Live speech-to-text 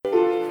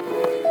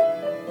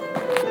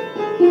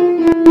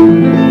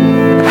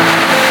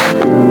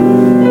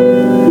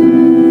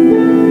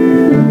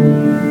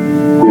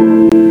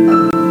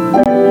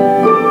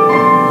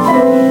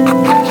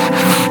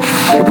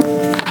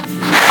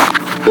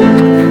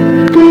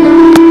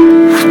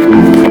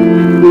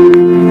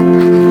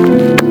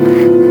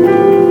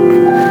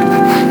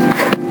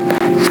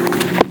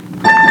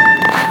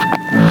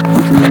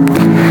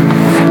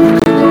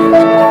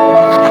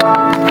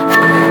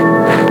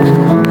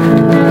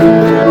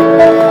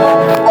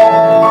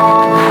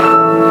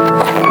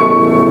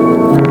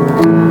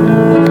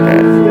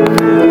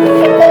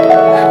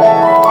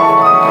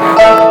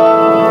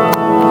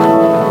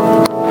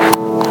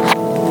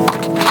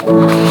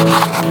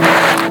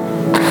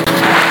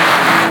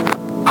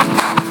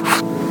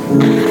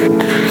Finding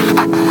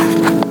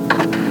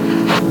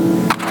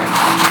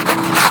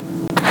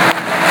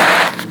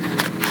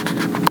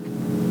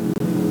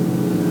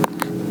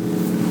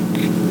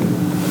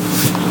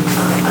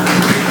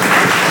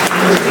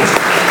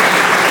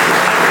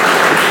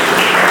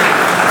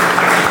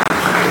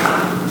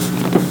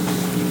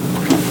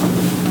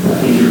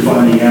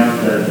out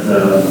that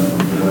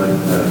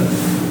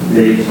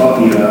Dave's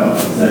talking about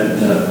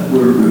that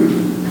we're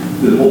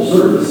through the whole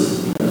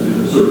service, as we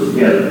put service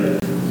together,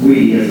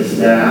 we as a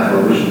staff,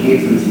 our worship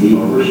team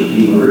are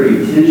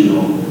very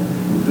intentional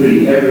in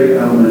putting every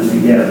element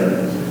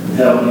together to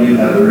help you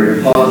have a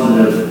very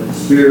positive,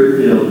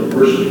 spirit-filled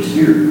worship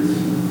experience.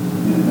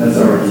 And that's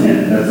our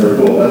intent, that's our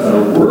goal, that's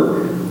our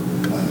work.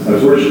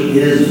 Because worship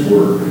is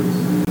work.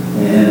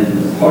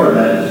 And part of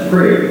that is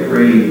prayer,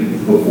 praying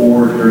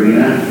before, during,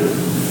 and after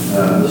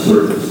the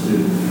service, to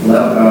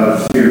allow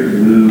God's Spirit to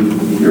move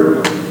in your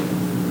heart,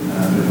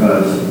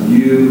 because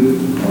you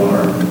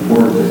are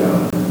important to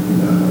God.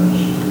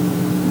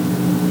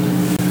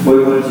 Well,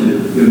 we want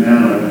to go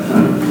now on a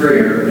time of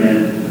prayer, and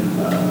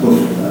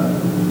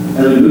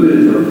as we move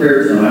into our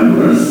prayer time,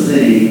 we're going to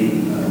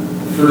sing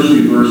the first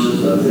few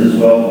verses of It Is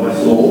Well With My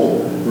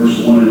Soul, verse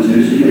 1 and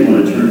 2, so you may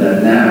want to turn that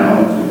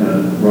now to kind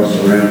of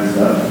rustle around and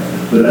stuff.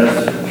 But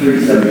that's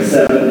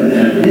 377, and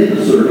then at the end of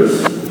the service,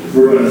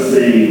 we're going to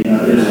sing It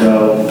Is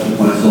Well With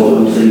My Soul,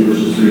 and we'll sing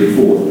verses 3 and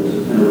 4. So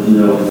kind of to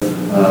know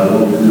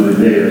what we're doing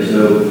there. So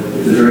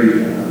it's a very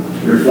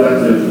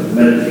reflective,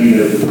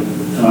 meditative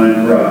time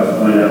for us to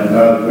find out,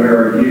 God,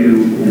 where are you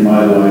in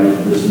my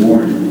life this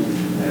morning?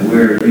 And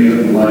where are you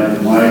in the life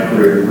of my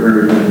prayer? Where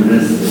are you in the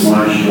midst of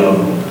my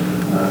struggle?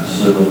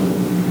 So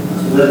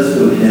let's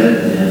go ahead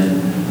and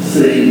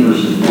sing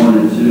verses 1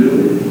 and 2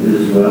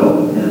 as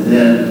well, and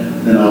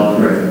then I'll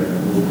pray.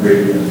 We'll pray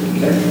together.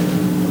 Okay?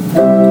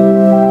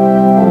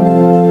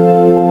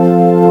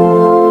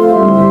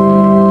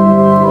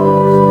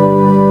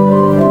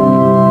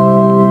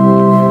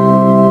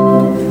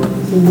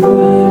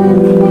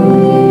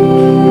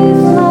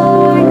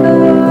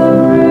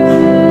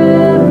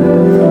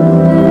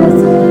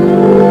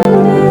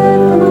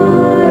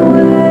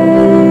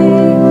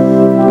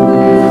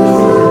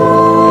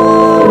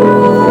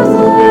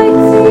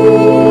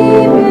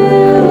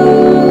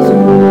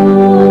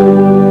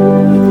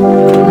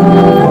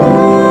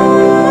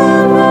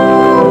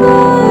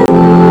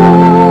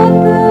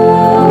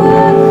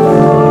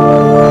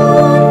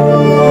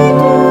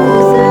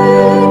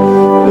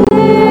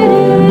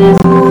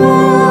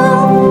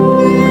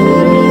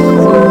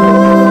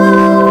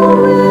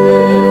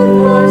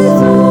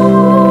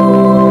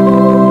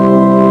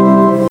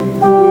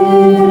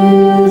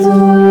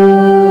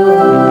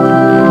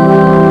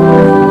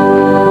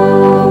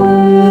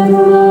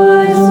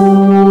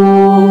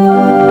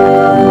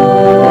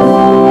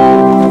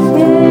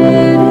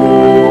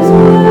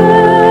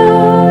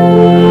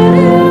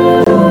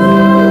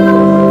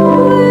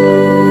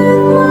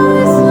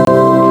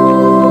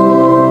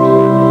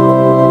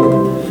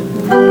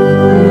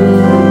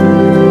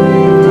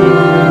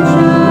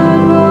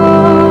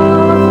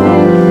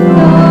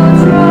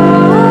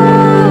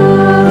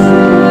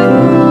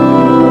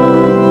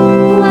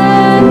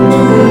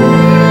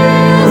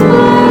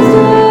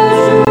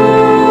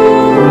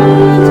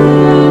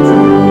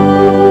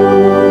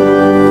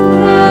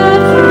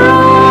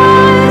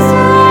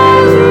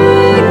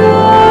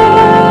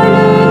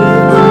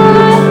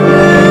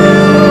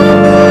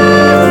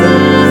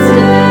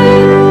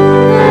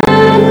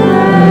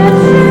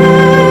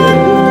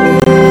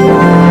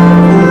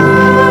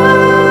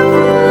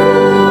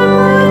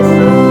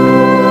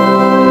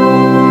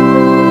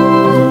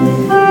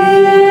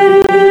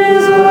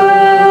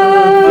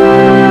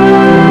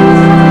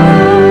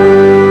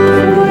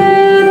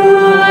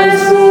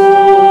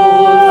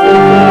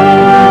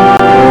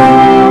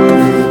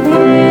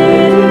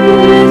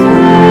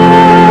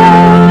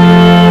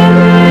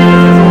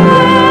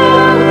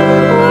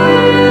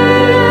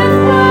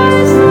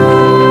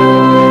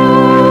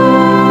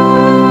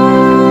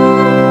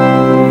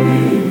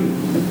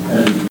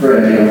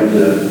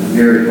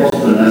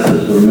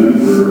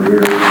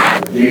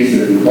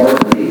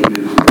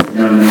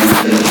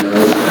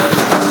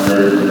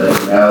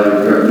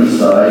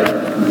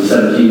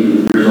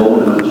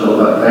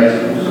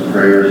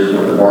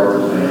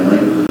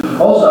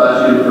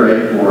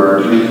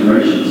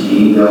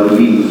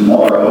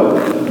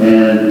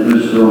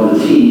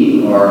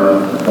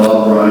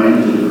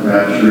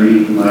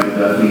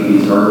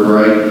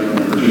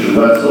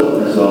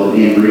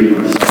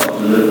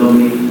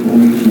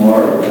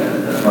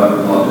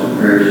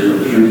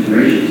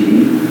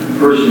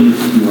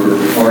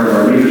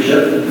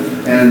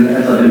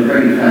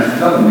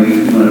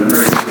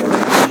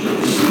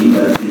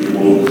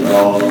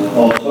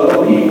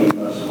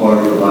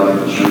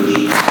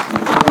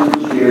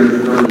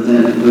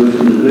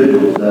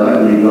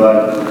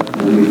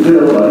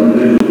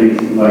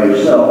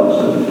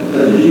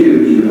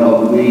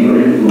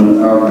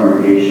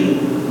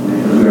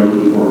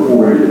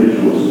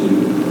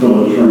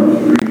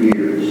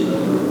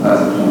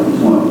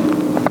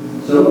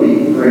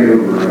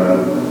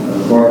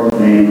 for our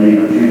family,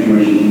 our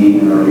transformation team,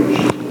 and our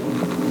leadership.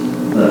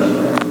 Let us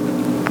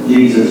pray.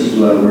 Jesus,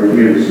 we're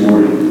here this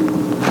morning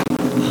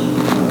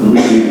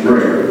believing in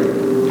prayer.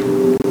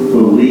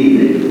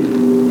 Believing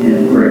in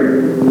prayer.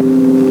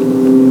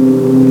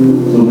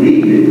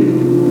 Believing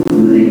in the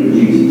name of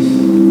Jesus.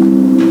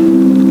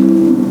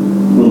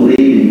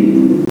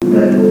 Believing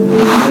that in the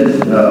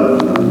midst of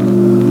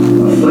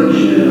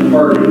affliction and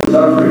heartache and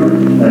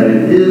suffering, that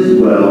it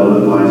is well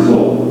with my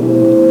soul.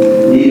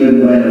 Even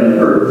when it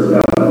hurts,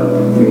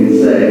 God, we can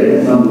say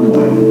at some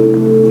point,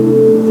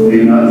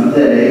 maybe not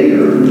today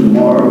or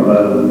tomorrow,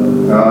 but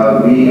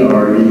God, we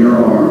are in your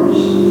arms,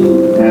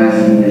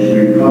 asking that you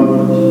bring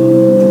comfort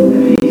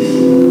and peace.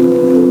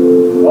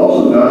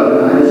 Also, God,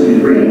 I ask you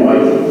to bring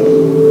anointing.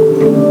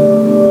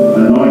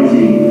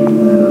 Anointing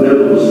in the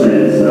biblical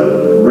sense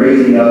of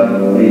raising up a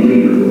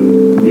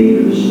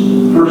leaders,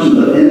 persons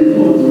of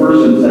influence,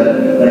 persons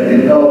that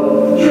can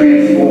help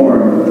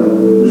transform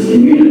this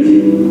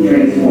community,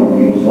 transform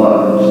people's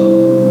lives.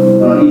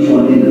 Not each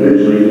one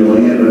individually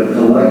doing it, but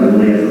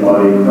collectively as the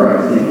body of Christ.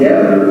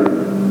 Together,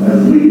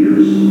 as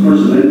leaders,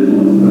 persons of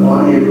influence, the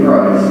body of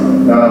Christ,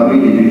 God, we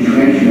can do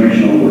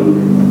transformational work.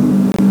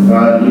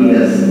 God, lead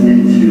us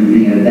into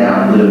being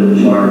adaptive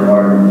to our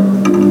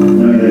environment.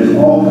 Knowing there's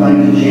all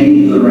kinds of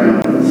changes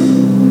around us.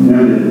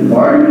 Knowing the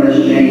environment has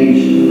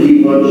changed,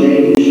 people have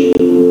changed,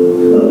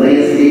 the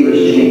landscape has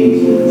changed,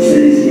 the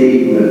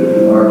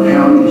cityscape, our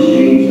county has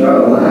changed. God,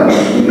 allow us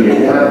to be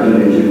adaptive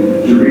and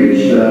to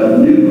reach the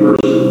new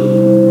person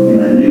in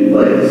that new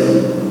place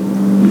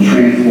to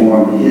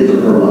transform his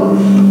or her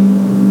life.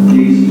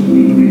 Jesus,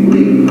 we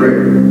believe in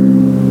prayer. We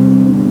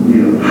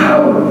believe in the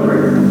power of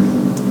prayer.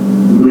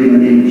 We believe in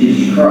the name of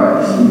Jesus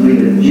Christ. We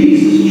believe that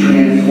Jesus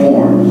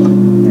transforms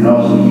and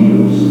also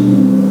heals.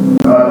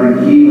 God, bring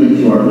healing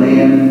to our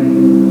land.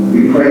 We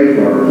pray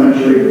for our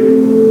country.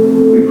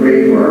 We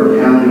pray for our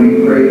county. We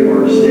pray for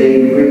our state.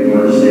 We pray for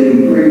our city.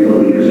 We pray for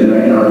leaders in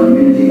our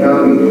community. God,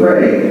 we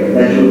pray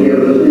that you'll give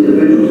those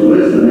individuals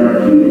wisdom in our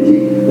community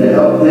to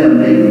help them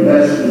make the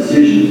best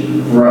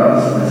decisions for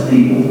us as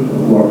people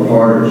who are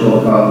part of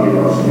Chillicothe and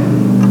Ross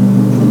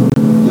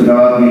County. So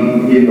God, we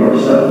give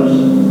ourselves.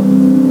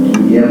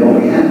 We give what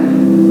we have.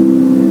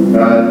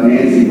 God,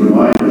 Nancy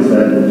reminded us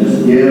that just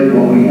give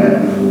what we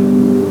have.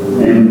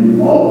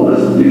 And all of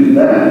us do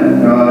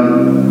that.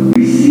 God,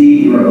 we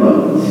see your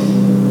abundance.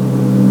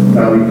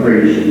 God, we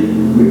praise you.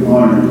 We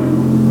honor you.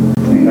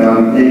 And God,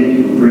 we thank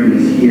you for bringing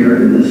us here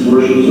in this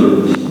worship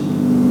service.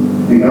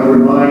 And God,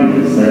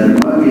 remind us that there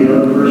might be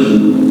another person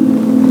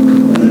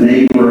as a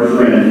neighbor or a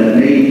friend that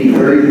may need the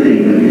very thing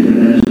that we've been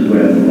ministered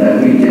with, that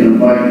we can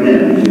invite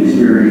them to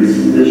experience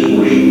this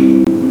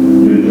worship,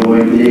 to enjoy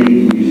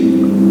Dave's music,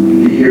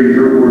 to hear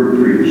your word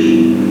preached,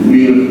 to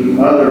be with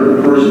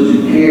other persons who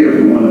care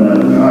for one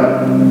another. God,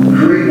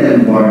 create that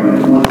environment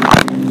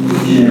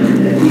each and every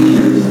day, each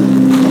and every Sunday.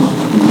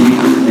 In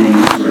Jesus' name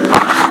we pray.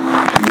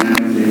 And now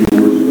we say the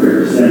Lord's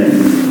Prayer, saying,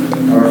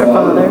 Our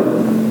Father,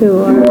 who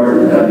art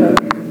in heaven,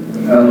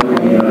 hallowed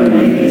be thy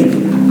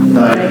name.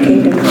 Thy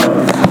kingdom come,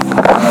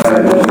 thy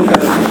will be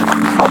done,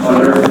 on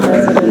earth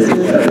as it is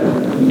in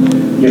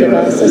heaven. Give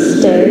us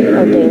this day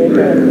our daily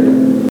bread,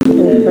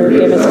 and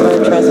forgive us of our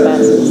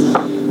trespasses,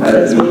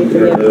 as we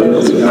forgive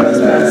those who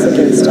trespass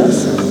against us.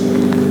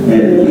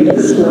 And lead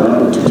us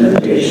not into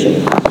temptation.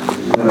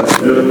 But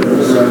deliver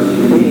us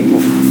from evil.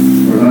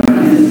 For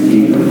thine is the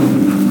kingdom,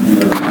 and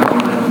the power,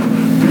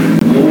 and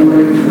the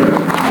glory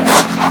forever.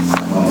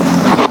 Amen.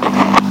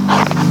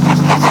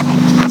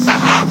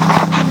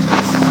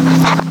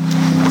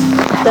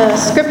 The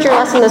scripture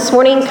lesson this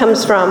morning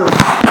comes from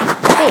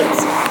James.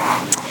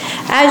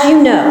 As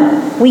you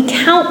know, we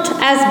count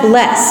as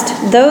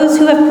blessed those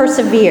who have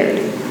persevered.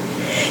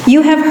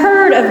 You have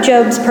heard of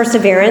Job's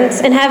perseverance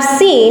and have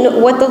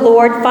seen what the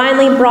Lord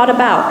finally brought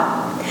about.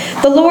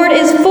 The Lord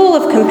is full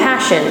of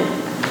compassion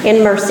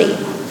and mercy.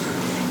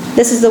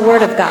 This is the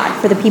word of God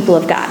for the people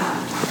of God.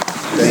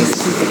 Thanks.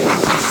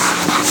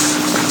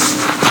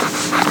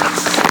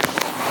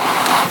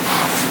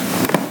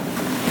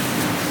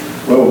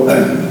 Well,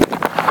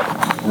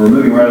 we're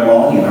moving right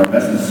along in our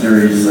message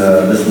series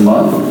this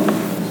month.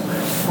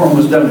 We're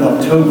almost done with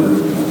October.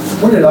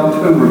 Where did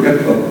October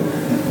go?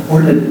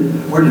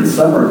 Where did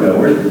summer go?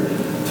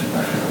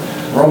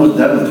 We're almost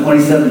done with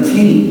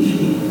 2017.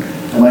 Gee.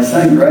 And my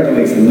son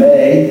graduates in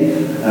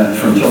May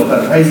from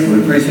Chillicothe High School.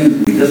 It pretty soon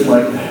to be just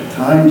like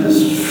time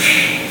just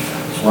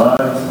flies.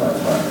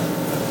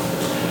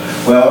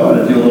 Well, I want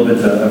to do a little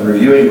bit of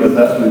reviewing with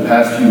us in the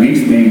past few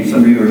weeks. Maybe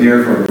some of you are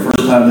here for the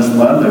first time this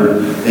month, or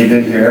they've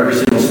been here every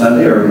single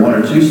Sunday, or one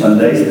or two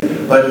Sundays.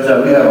 But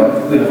we have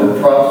our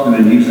props we've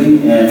been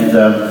using, and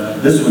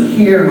this one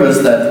here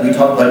was that we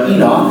talked about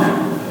Enoch,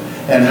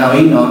 and how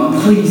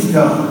Enoch pleased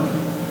God.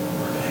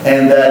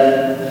 And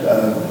that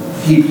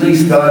he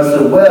pleased God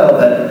so well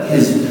that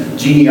his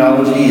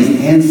genealogy, his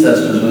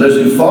ancestors, those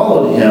who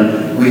followed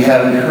him, we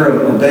have heard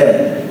of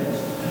Obed.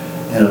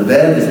 And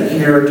Obed is a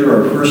character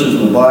or a person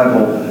from the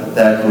Bible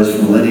that was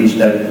from the lineage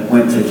that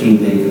went to King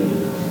David.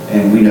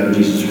 And we know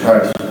Jesus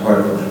Christ was part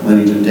of the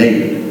lineage of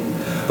David.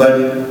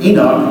 But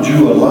Enoch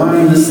drew a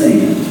line in the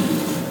sand,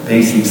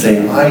 basically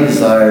saying, I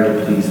desire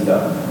to please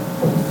God.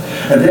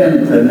 And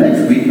then the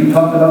next week we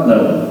talked about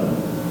Noah.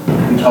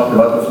 We talked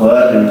about the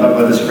flood, and we talked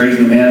about this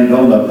crazy man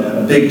building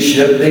a big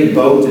ship, big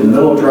boat in the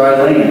middle of dry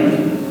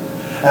land.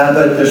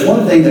 But there's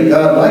one thing that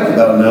God liked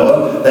about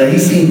Noah, that he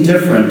seemed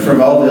different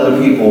from all the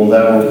other people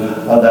that were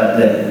of that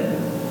day.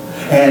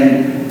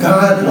 And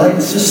God liked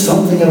just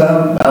something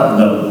about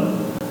Noah.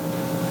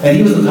 And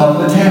he was the top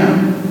of the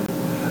town.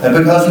 And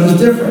because he was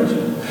different.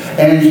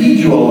 And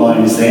he drew a line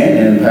in the sand,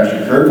 and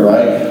Pastor Kurt or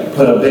I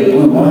put a big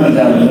blue line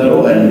down the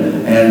middle,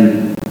 and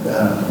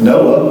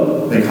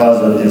Noah,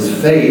 because of his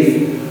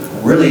faith,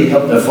 really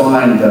helped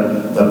define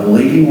the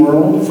believing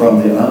world from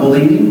the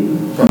unbelieving,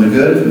 from the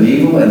good, from the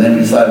evil, and then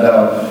we decided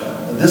out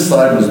this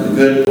side was the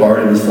good part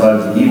and this side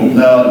was the evil.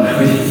 No,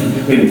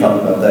 we didn't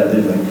talk about that,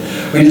 did we?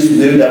 We just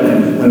knew that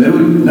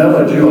when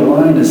Noah drew a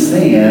line in the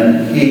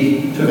sand,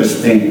 he took a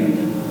stand.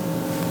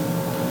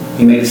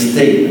 He made a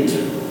statement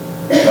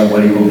of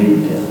what he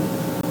believed in.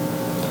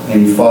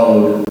 And he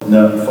followed,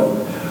 Noah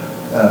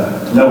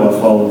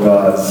followed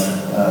God's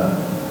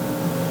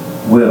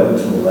will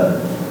to the letter.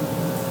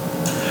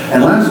 And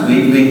last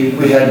week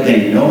we had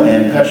Daniel,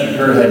 and Pastor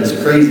Kurt had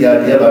this crazy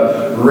idea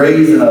about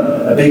raising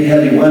a big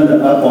heavy window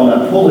up on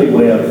that pulley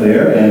way up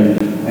there, and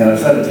I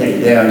decided to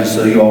take it down just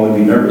so you all would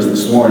be nervous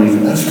this morning.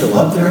 And that's still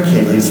up there? I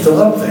can't believe it's still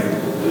up there.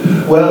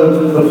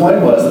 Well, the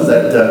point was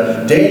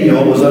that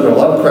Daniel was under a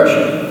lot of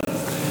pressure.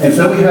 And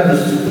so we have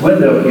this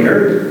window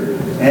here,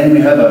 and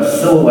we have a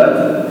silhouette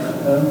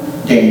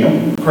of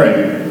Daniel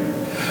praying.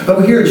 But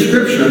we hear in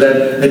Scripture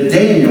that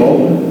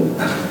Daniel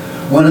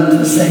went up to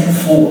the second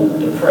floor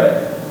to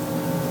pray.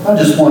 Not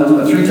just once,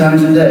 but 3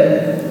 times a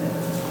day.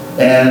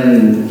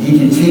 And he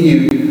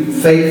continued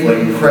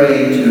faithfully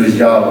praying to his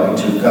Yahweh,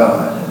 to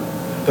God.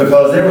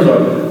 Because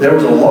there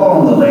was a law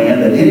in the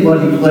land that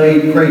anybody who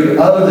prayed to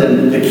other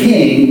than the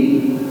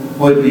king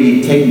would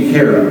be taken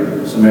care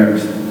of, some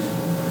Samaritans.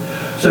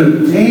 So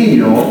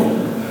Daniel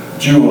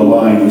drew a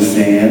line in the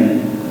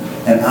sand,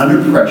 and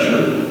under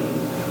pressure,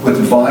 with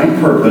divine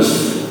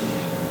purpose,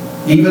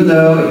 even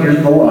though,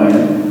 here's the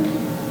line,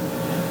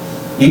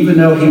 even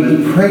though he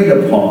was preyed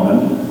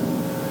upon,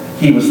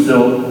 he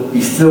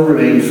still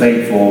remained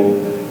faithful,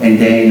 and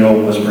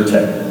Daniel was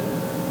protected.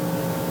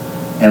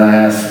 And I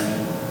asked,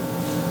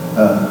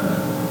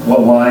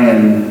 what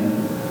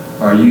lion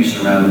are you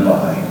surrounded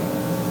by?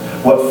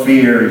 What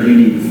fear do you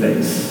need to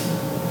face?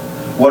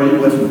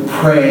 What's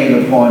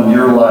preying upon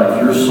your life,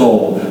 your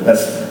soul,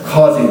 that's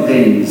causing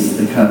things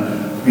to kind of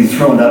be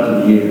thrown up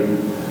in the air?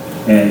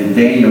 And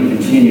Daniel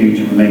continued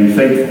to remain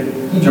faithful.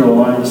 He drew a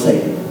line in the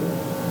sand.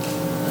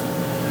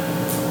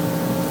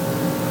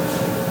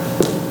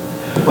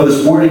 Well,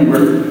 this morning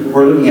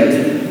we're looking at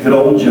good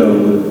old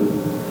Job.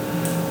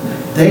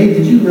 Dave,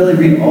 did you really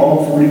read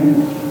all 41?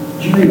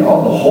 Did you read the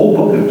whole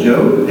book of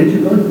Job? Did you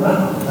really?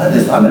 Wow,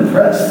 I'm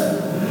impressed.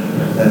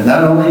 And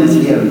not only does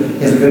he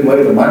has a good way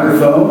with a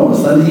microphone, on a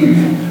Sunday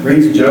he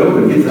reads Job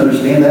and gets to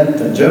understand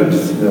that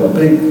Job's a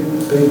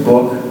big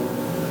book.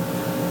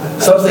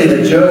 Some say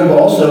that Job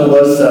also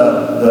was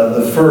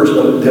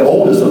the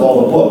oldest of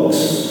all the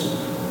books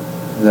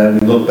that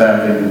we look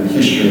back in the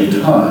history of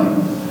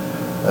time.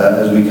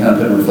 As we kind of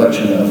put a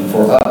reflection of,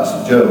 for us,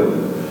 Job.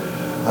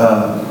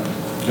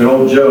 Good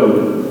old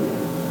Job.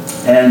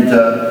 And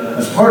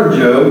as part of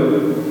Job,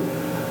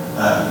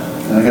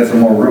 and I got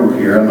some more rope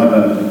here. I'm going to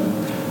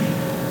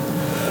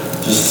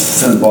just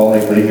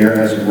symbolically here,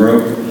 has a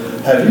rope.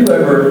 Have you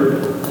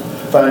ever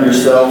found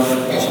yourself,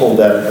 let's hold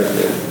that right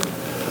there,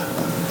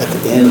 at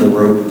the end of the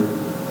rope?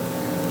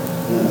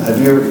 Have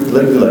you ever,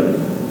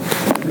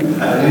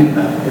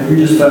 have you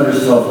just found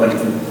yourself like,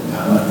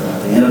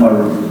 at the end of my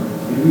rope?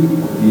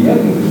 Yeah.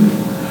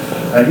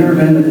 Have you ever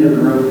been at the end of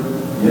the rope?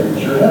 Yeah,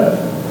 sure have.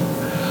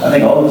 I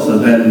think all of us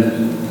have been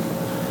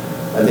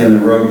at the end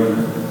of the rope at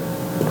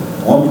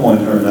one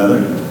point or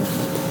another.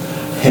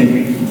 And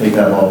you can take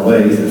that a lot of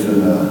ways. If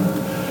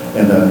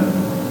in the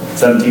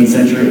 17th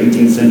century,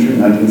 18th century,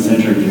 19th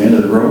century, at the end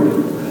of the rope,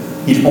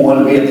 you don't want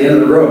to be at the end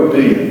of the rope,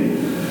 do you?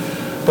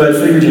 But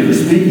figuratively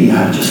speaking,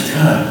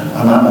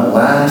 I'm on the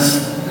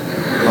last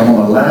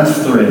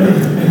thread.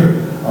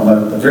 I'm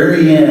at the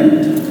very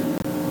end.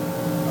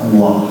 I'm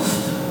lost.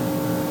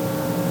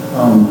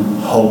 I'm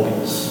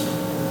hopeless.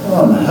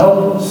 I'm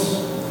helpless.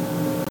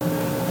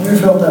 Have you ever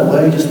felt that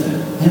way? Just at the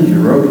end of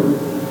your rope?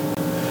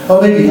 Oh,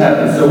 maybe you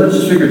haven't. So let's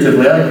just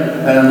figuratively. I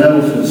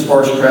know for the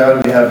sparse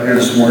crowd we have here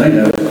this morning,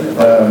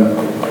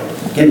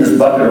 getting this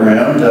bucket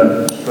around,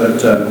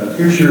 but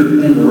here's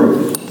your end of the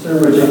rope. So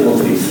everybody take a little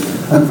piece.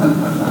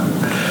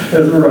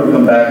 Because we're going to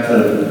come back to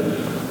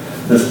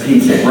this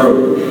piece of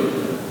rope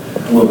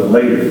a little bit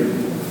later.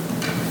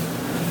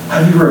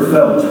 Have you ever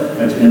felt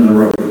at the end of the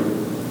rope?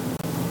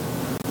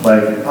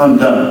 Like, I'm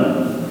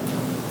done.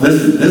 This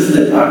is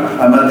it.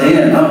 I'm at the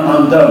end.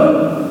 I'm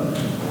done.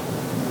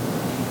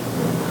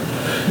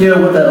 You know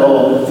what that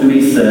all to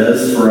me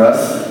says for us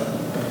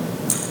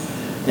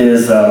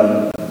is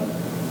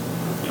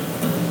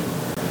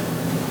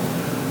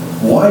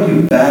why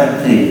do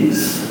bad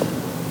things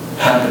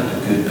happen to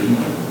good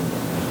people?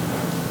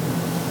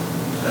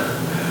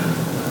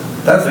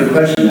 That's the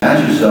question to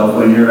ask yourself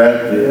when you're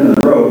at the end of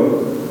the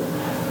road.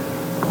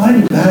 Why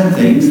do bad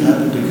things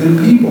happen to good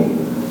people?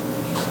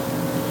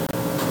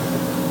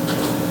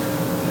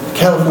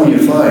 California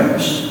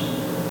fires,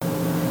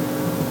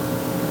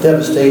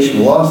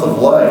 devastation, loss of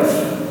life.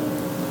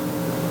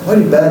 Why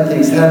do bad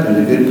things happen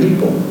to good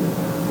people?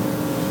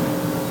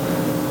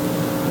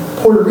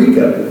 Puerto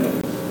Rico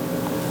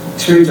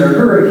experienced a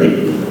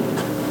hurricane.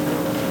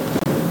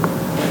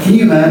 Can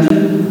you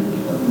imagine?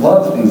 A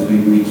lot of things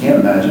we can't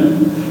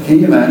imagine. Can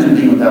you imagine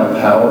being without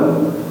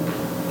power?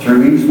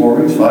 3 weeks, 4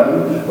 weeks,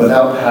 5 weeks,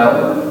 without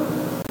power?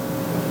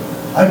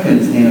 I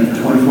couldn't stand it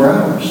for 24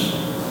 hours.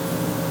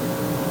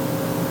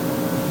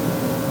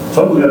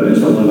 Someone's got to do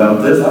something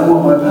about this. I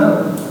want my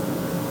power.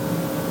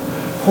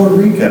 Puerto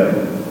Rico,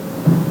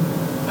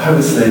 I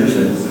would say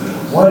this: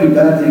 why do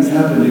bad things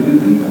happen to good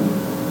people?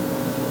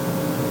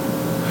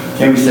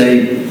 Can we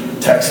say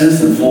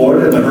Texas and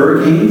Florida and the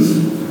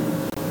hurricanes?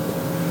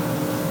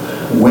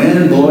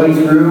 Wind blowing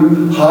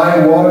through,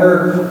 high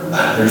water.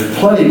 There's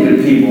plenty of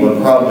good people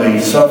that probably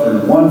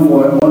suffered one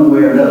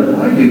way or another.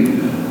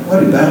 Why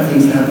do bad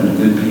things happen to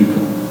good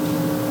people?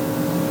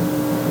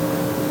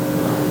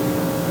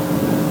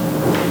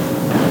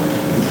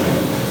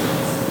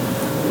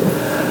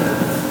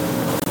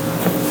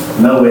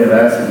 Another way of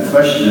asking the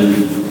question: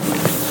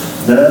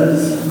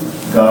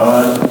 does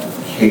God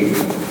care?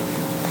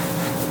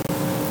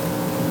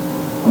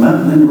 I'm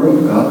out in the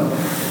road, God.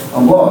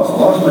 I'm lost.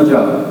 Lost my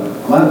job.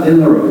 I'm out in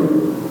the road.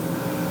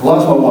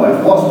 Lost my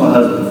wife. Lost my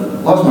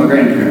husband. Lost my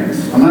grandparents.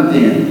 I'm at the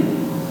end.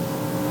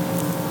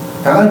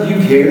 God, you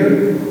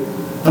care?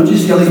 Don't you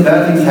see all these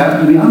bad things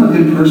happen to me? I'm a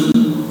good person.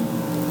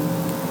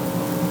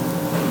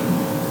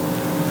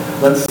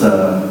 Let's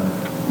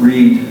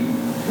read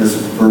this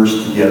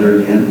verse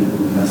together again in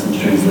the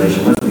Message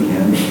translation. Let's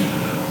begin.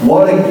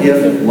 What a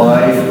gift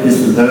life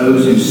is to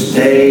those who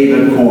stay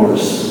the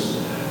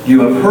course. You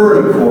have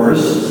heard, of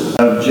course,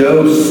 of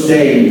Job's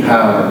staying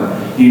power.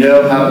 You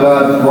know how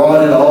God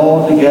brought it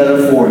all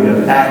together for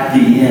you at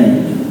the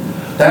end.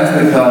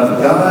 That's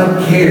because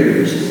God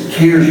cares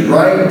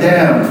right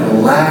down to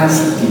the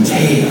last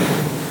detail.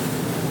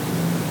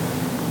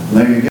 And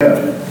there you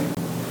go.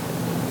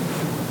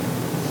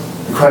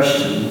 The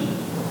question: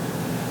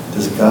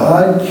 does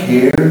God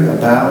care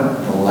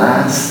about the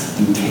last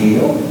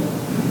detail?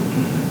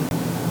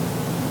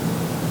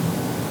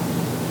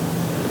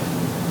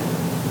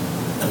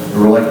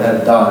 Or like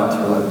that dot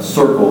or that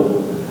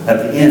circle at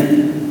the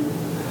end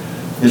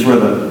is where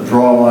the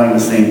draw line in the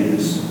sand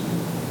is.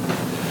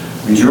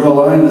 We drew a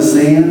line in the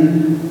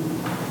sand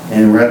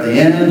and we're at the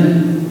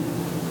end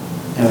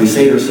and we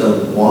say to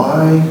ourselves,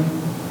 why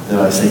did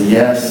I say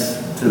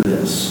yes to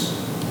this?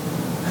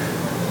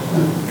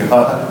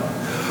 God,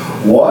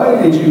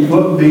 why did you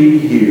put me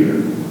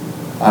here?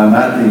 I'm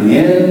at the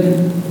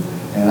end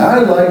and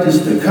I'd like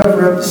just to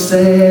cover up the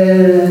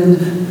sand,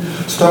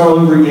 start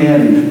over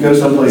again and go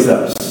someplace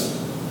else.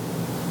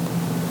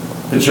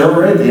 But you're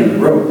already at the end of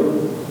the road.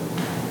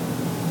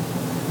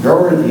 You're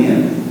already at the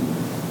end.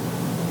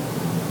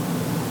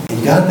 And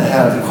you got to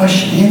have the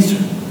question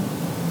answered.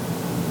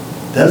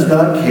 Does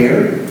God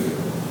care?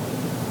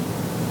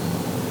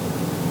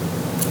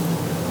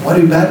 Why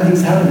do bad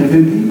things happen to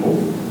good people?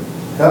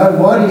 God,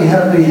 why do you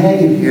have me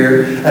hanging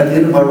here at the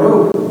end of my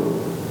rope?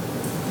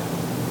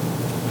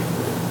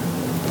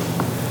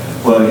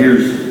 Well,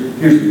 here's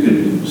the good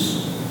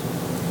news.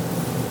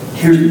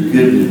 Here's the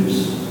good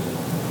news.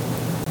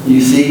 You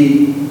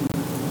see,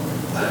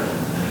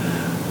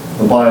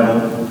 the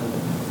Bible,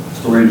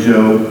 story of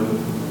Job,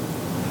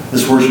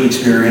 this worship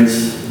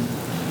experience,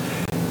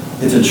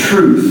 it's a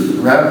truth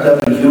wrapped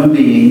up in human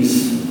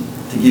beings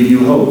to give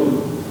you hope.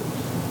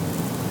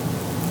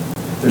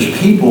 There's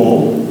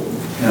people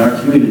in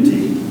our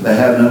community that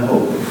have no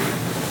hope.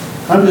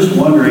 I'm just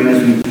wondering, at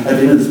the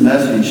end of this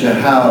message,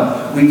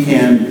 how we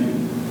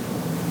can,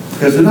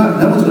 because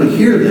no one's going to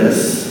hear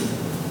this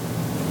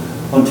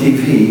on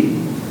TV.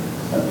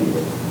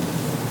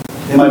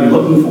 They might be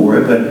looking for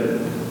it, but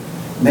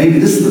maybe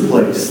this is the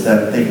place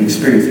that they can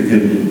experience the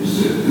good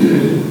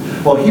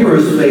news. Well,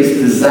 heroes face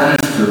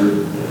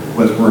disaster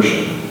with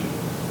worship.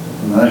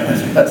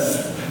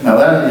 That's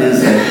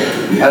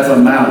a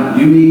mountain.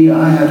 You mean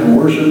I have to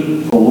worship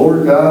the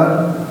Lord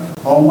God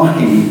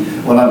Almighty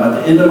when I'm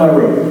at the end of my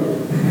road?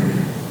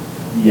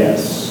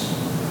 Yes.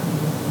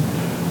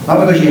 Not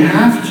because you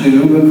have to,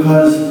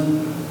 because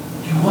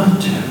you want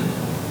to.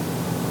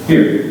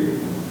 Here.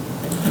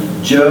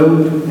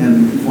 Job,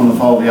 and if you want to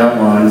follow the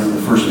outlines,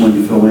 the first one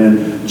you fill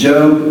in,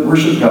 Job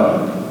worshiped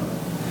God,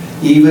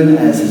 even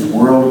as his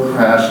world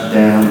crashed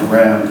down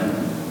around him.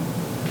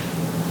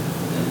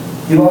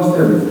 He lost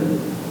everything.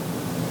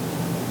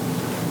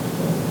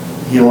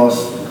 He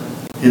lost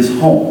his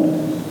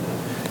home,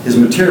 his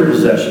material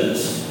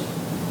possessions.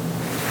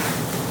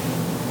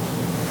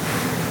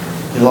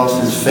 He lost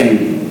his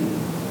family.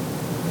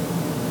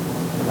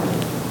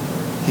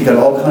 He got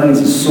all kinds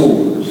of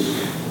sores.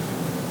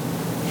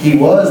 He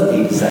was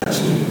a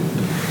disaster.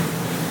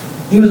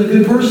 He was a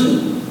good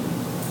person.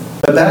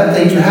 But bad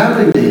things are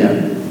happening to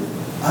him.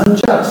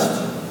 Unjust.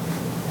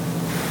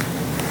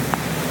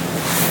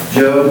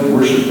 Job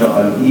worshiped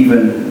God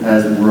even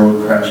as the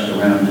world crashed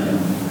around him.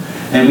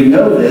 And we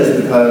know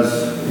this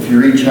because if you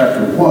read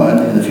chapter 1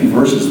 and a few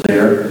verses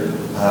there,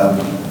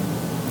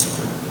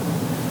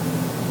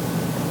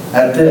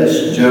 at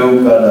this,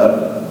 Job got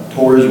up,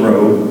 tore his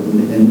robe.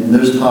 And in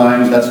those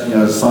times, that's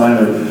a sign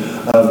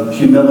of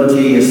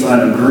humility, a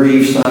sign of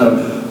grief, a sign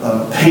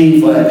of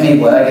painful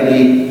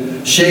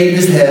agony. Shaved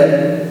his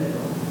head.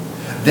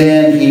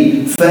 Then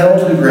he fell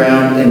to the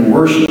ground and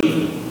worshipped.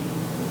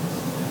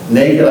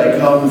 Naked I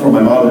come from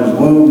my mother's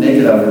womb,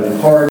 naked I will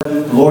depart.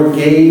 The Lord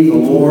gave,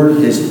 and the Lord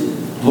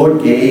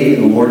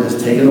has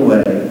taken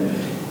away.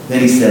 Then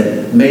he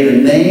said, may the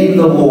name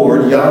of the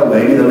Lord,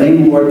 Yahweh, may the name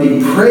of the Lord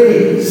be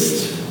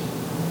praised.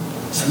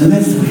 So in the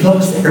midst of we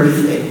lost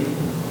everything,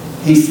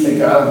 he said,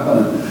 God,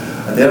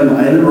 at the end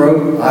of the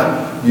rope,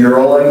 you're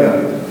all I got.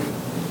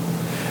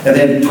 And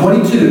then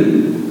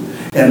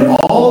 22, and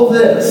all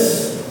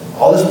this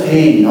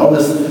pain, all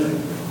this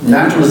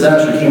natural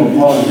disaster came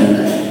upon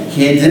him.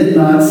 He did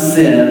not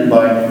sin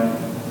by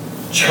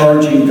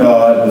charging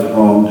God with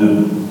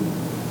wrongdoing.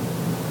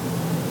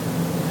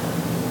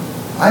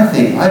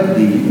 I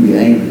believe you can be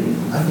angry.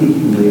 I think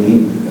you can be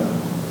angry with God.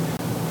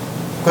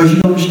 Because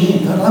you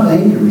understand, God, I'm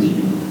angry with you.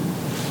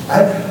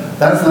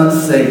 That's not to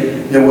say,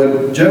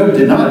 what Job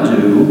did not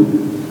do,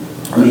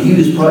 he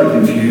was probably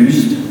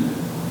confused,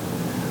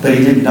 but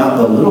he did not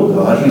belittle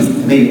God. He was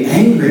maybe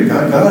angry at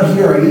God. God,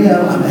 here I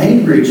am. I'm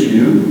angry at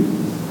you.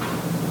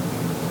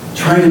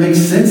 Trying to make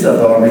sense of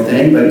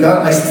everything, but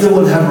God, I still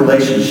want to have a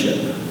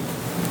relationship.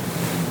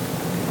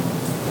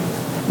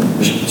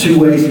 There's two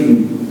ways you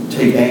can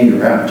take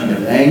anger out. You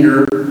have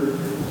anger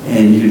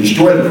and you can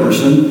destroy the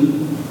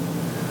person,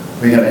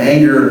 or you have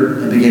anger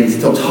and begin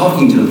still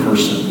talking to the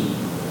person.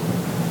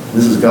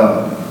 This is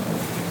God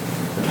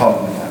we're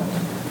talking about.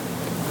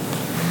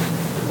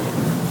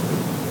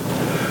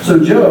 So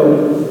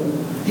Job,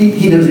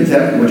 he knows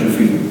exactly what you're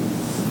feeling.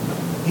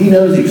 He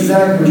knows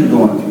exactly what you're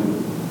going through.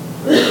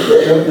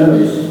 Job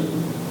knows.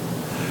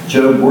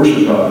 Job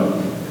worshiped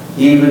God,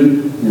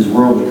 even his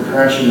world was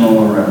crashing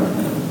all around him.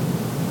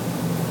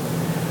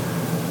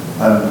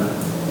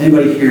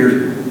 Anybody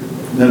here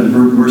know the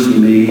group Mercy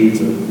Me?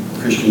 It's a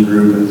Christian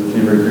group. It's a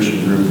very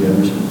Christian group.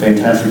 There's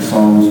fantastic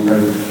songs,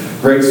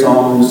 great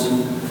songs.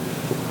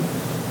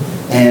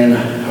 And I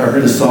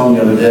heard a song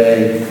the other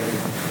day,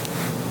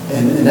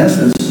 and in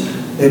essence,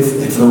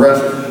 it's the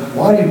rest.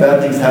 Why do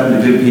bad things happen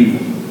to good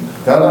people?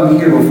 God, I'm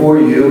here before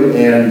you,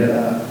 and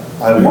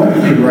I want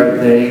to do the right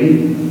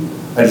thing.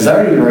 I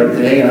desire to do the right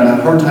thing, and I have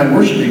a hard time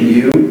worshiping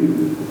you.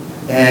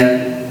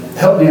 And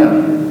help me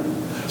out.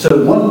 So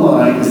one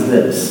line is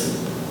this.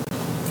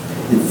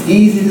 It's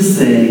easy to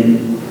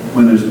sing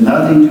when there's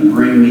nothing to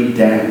bring me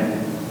down.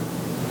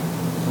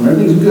 When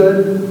everything's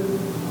good,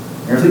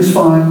 everything's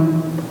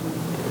fine.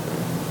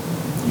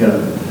 You got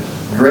a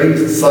great,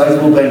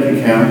 sizable bank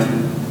account.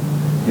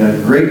 You got a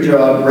great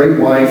job, great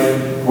wife,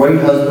 great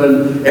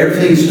husband.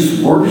 Everything's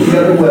just working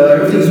together well.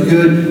 Everything's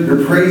good.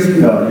 You're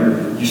praising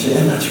God. You say,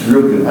 that's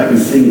real good. I can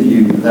sing to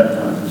you at that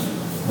time.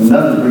 When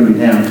nothing to bring me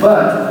down.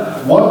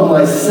 But what will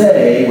I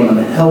say when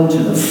I'm held to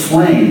the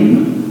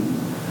flame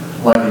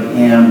like I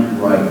am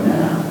right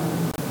now?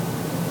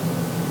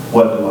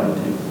 What do I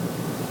do?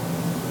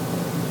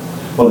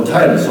 Well, the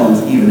title of the song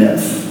is Even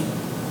If.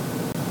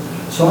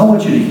 So I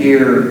want you to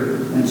hear,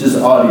 and it's just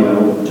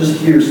audio, just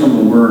hear some of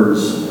the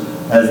words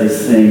as they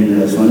sing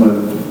this. I'm going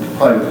to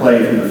probably play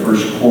through the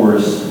first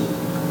chorus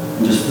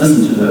and just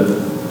listen to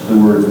the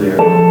words there.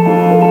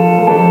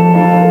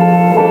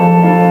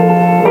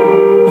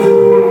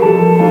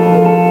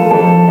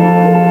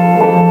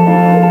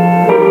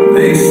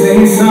 They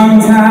say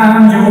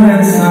sometimes you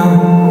win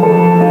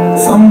some,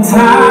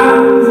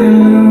 sometimes you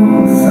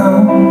lose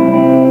some.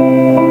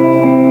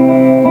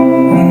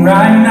 And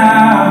right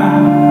now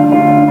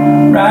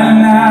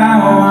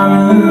I'm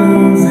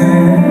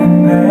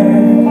losing there.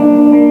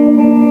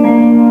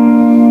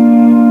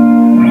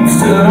 I've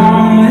stood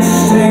on this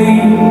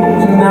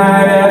stage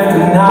night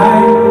after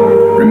night,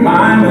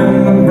 reminding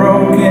the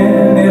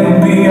broken it'll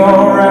be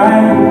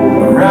alright.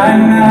 But right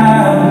now,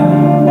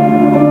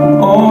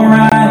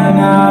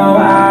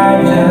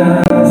 I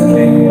just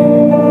can't.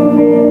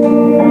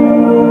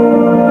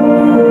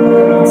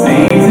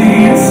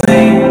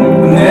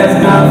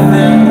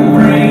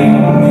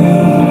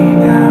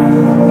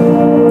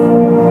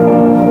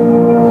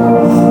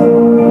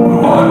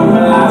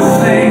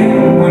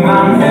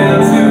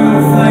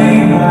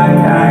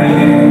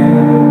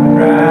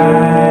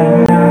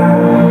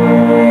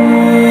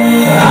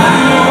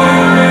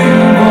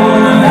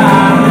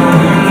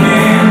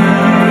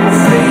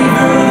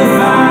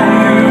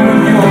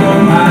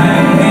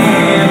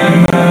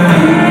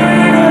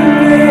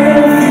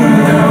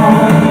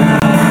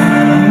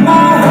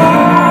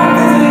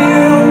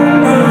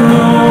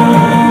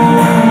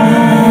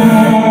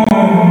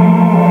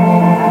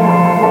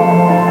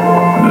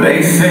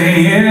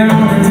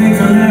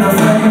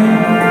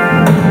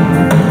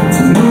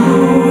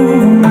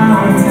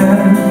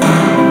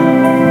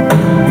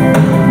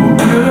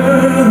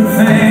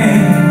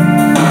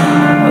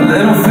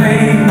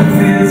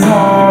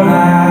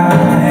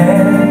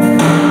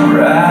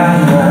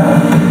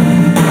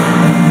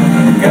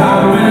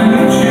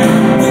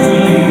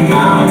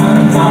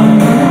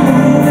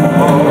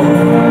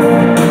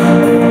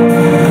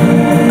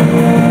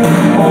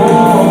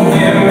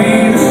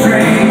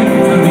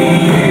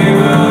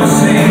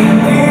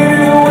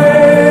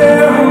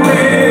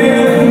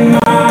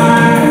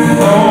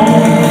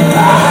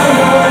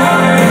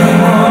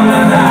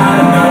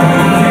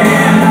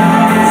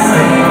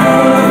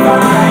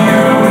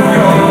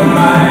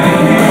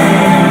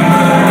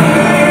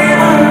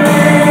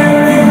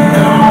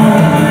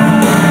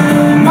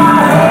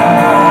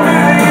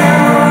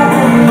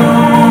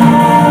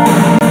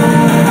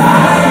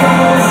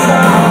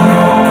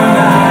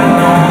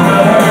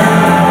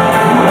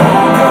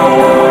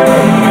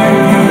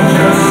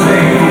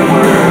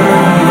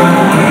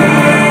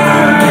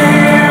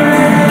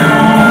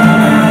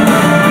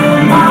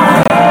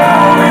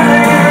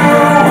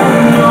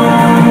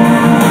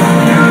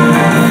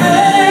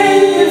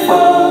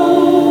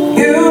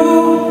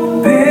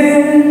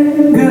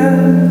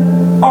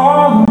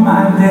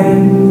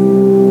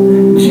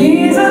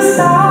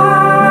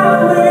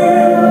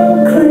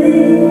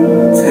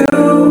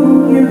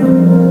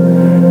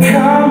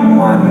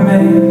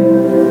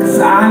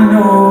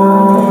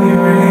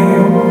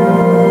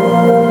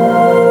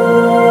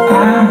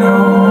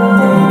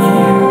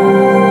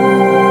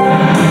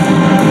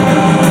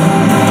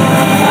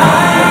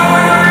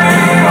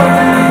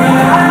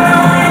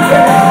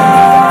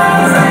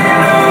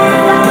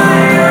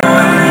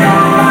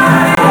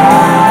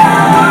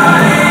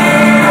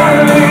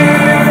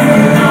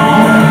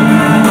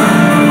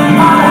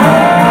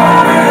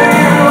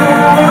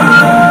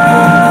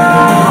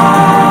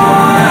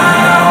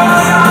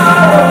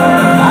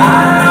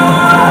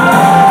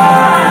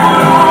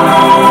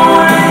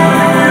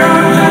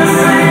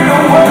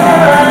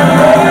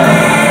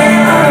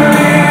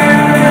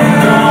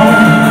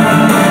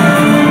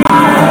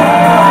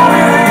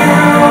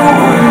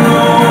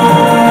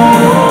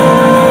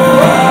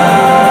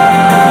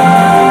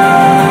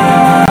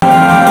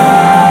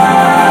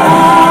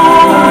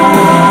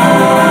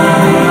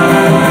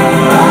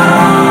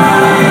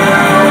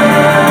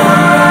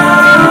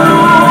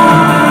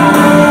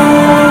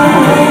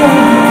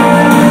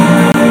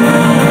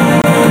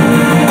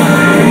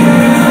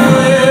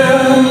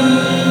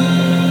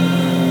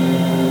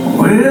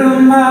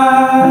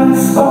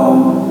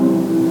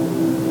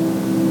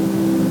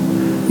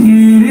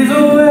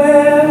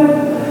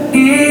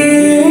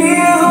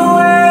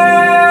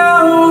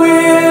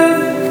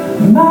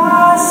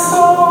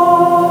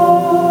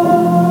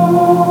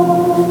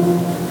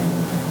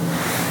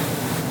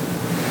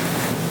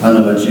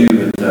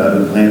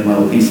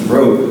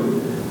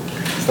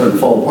 starting to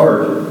fall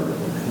apart.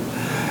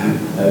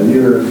 Have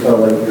you ever felt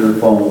like you were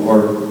falling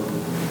apart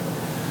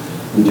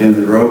in the end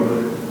of the rope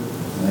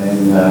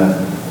and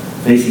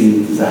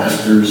facing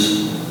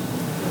disasters?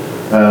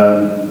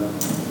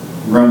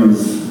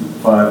 Romans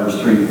 5,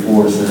 verse 3 and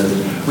 4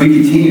 says, we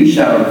continue to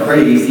shout our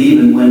praise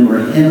even when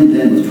we're hemmed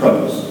in with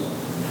troubles,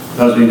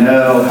 because we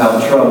know how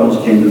the troubles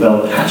can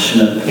develop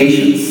passionate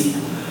patience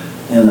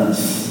in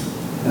us,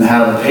 and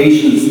how the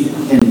patience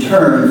in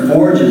turn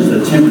forges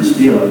the tempered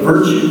steel of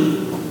virtue,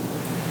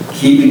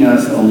 keeping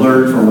us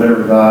alert for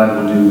whatever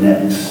God will do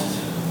next.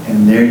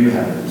 And there you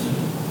have it.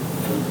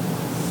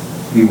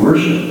 We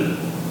worship,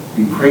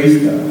 we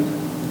praise God,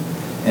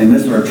 and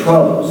miss our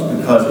troubles,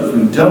 because if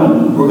we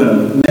don't, we're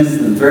going to miss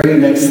the very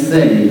next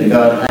thing that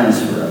God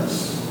has for us.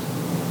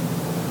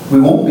 We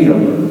won't be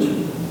alert.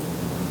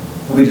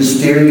 We'll be just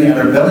staring at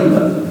our belly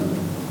button.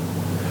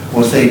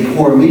 We'll say,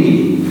 poor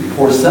me,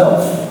 poor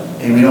self,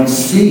 and we don't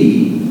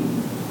see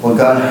what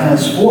God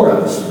has for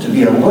us to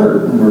be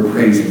alert when we're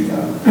praising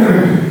God.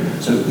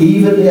 So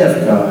even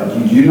if, God,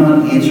 you do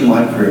not answer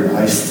my prayer,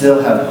 I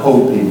still have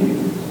hope in you.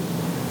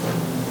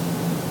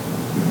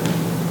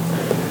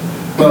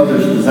 Well,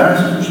 there's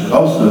disasters, but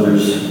also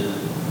there's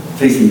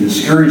facing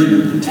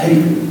discouragement and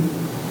taking.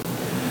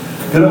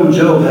 Good old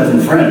Job had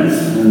some friends.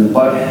 In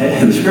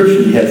the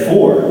scripture, he had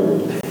 4.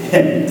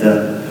 And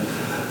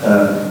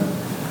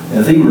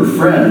I think we were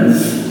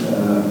friends.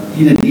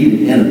 He didn't need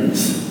any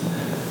enemies.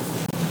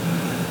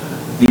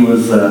 He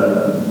was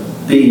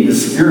being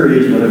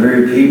discouraged by the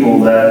very people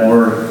that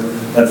were,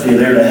 let's say,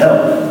 there to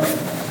help.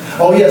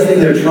 Oh, yes,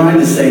 they're trying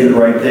to say the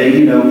right thing.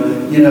 You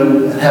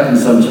know, it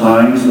happens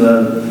sometimes.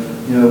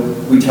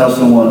 We tell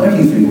someone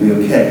everything's going to be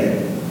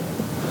okay.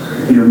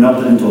 And you're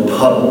melted into a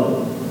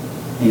puddle,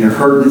 and you're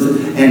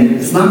hurting, and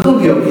it's not going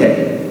to be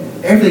okay.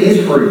 Everything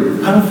is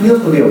hurting. I don't feel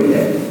it's going to be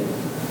okay.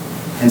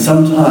 And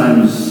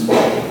sometimes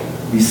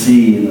we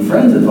see in the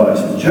friend's advice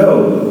that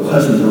Job, it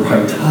wasn't the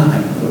right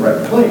time, the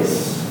right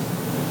place.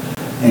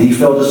 And he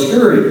felt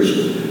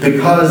discouraged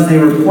because they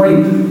were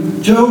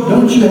pointing, Job,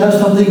 don't you have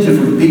something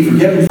to be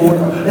forgiven for?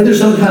 Is there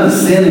some kind of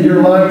sin in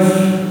your life?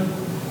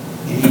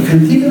 And he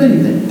couldn't think of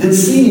anything, didn't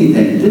see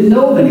anything, didn't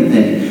know of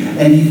anything.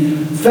 And he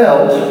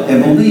felt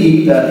and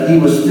believed that he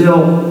was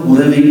still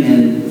living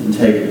in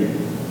integrity.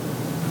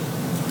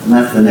 And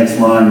that's the next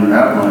line in your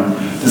outline.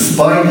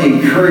 Despite the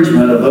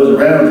encouragement of those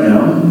around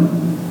him,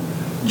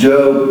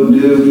 Job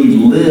knew he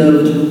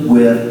lived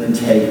with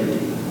integrity.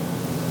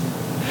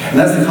 And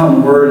that's the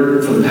common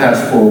word for the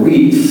past 4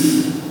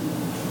 weeks.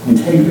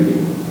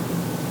 Integrity.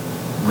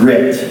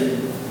 Grit.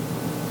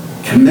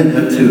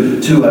 Commitment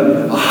to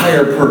a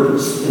higher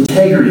purpose.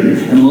 Integrity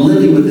and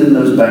living within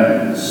those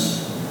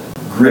bounds.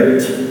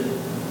 Grit.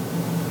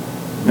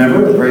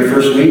 Remember the very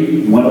first week?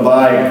 You want to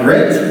buy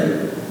grit?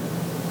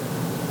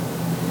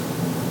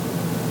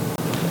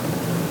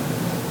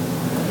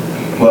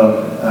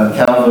 Well,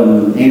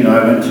 Calvin and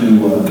I went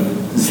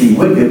to see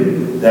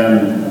Wicked down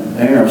in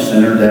Air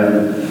Center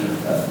down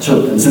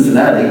in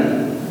Cincinnati,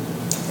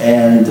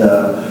 and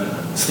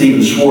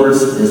Stephen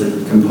Schwartz is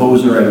a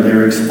composer and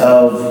lyrics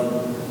of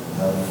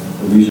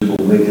the musical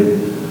Wicked,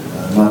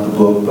 not the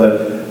book,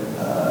 but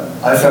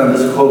I found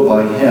this quote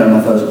by him.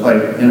 I thought it was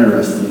quite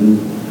interesting.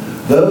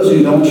 Those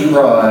who don't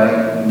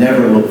try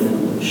never look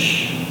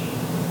foolish.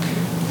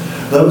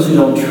 Those who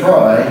don't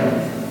try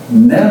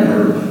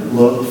never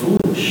look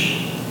foolish.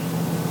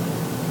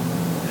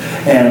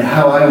 And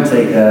how I would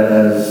take that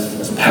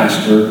as a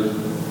pastor,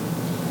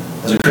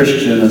 as a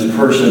Christian, as a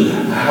person,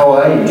 how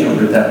I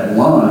interpret that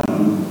line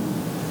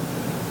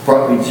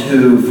brought me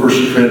to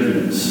 1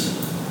 Corinthians.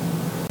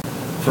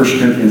 1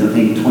 Corinthians, I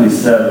think,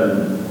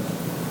 27.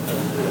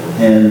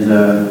 And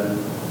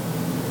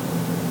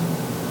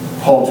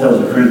Paul tells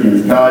the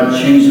Corinthians,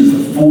 God chooses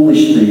the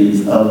foolish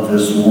things of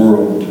this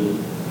world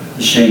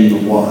to shame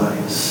the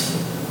wise.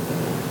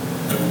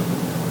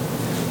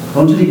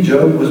 Don't you think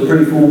Job was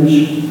pretty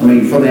foolish? I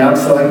mean, from the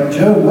outside,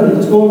 Job,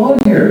 what's going on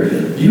here?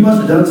 You must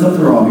have done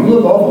something wrong. You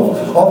look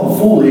awful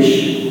foolish.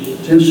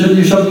 Shouldn't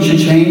you something you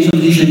should change,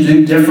 something you should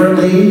do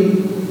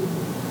differently?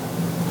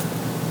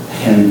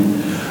 And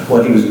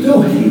what he was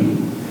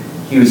doing,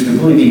 he was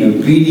completely being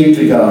obedient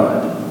to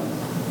God.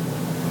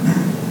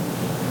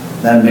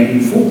 That made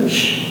him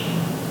foolish.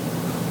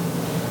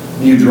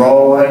 You draw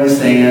a line in the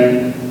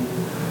sand,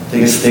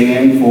 take a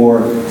stand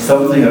for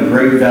something of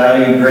great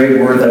value, great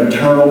worth, an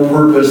eternal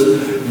purpose,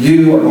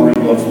 you are going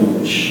to look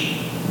foolish.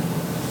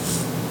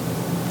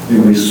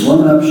 You're going to be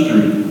swimming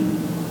upstream.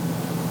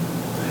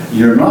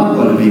 You're not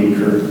going to be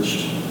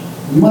encouraged.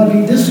 You might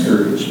be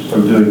discouraged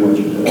from doing what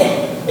you're doing.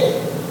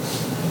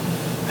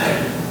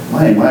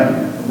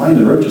 My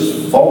rope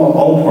just falling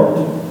all apart.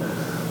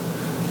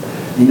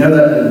 You know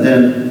that, and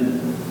then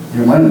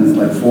your mind is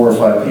like 4 or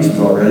 5 pieces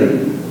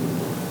already.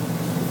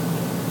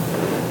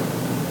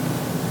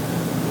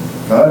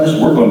 God,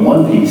 just work on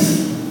one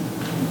piece.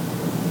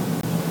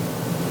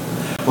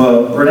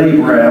 Well,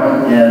 Brene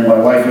Brown and my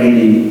wife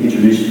Amy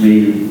introduced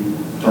me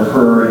to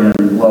her and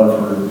a lot of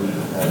her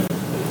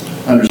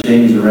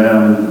understandings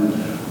around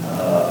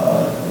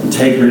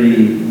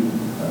integrity,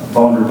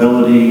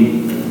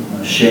 vulnerability,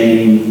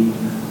 shame,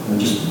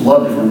 just a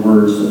lot of different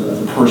words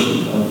as a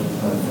person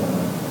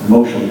of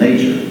emotional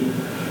nature.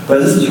 But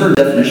this is her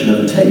definition of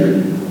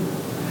integrity.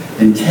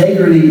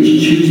 Integrity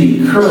is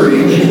choosing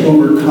courage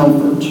over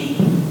comfort.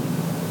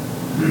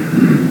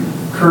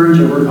 Courage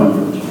over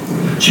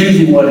comfort.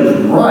 Choosing what is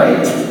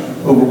right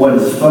over what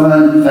is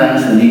fun,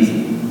 fast, and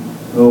easy.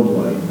 Oh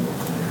boy.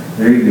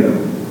 There you go.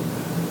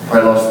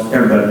 Probably lost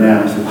everybody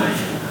now. So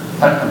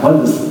I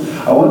want this.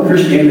 I want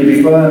Christianity to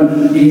be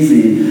fun,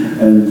 easy,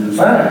 and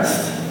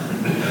fast.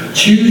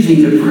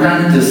 Choosing to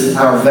practice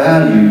our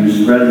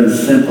values rather than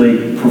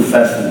simply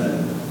professing them.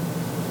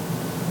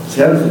 See,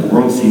 that's what the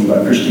world sees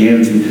about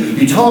Christianity.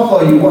 You talk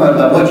all you want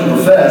about what you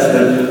profess,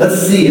 but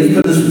let's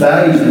put this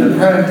values into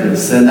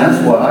practice. And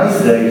that's why I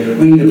say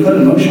we need to put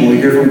emotion when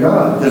we hear from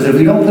God. Because if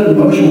we don't put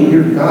emotion when we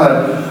hear from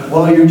God,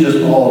 well, you're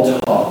just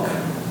all talk.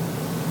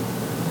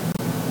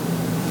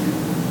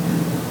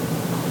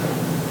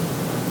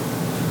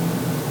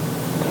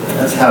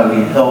 That's how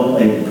we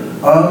help an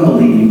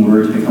unbelieving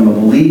world to become a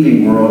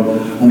believing world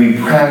when we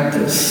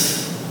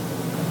practice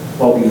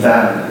what we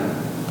value,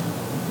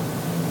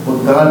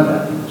 what God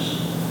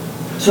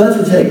values. So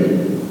that's integrity.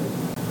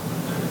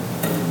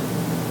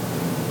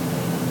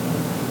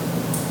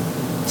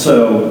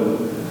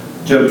 So,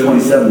 Job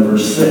 27,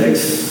 verse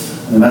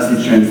 6, in the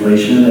Message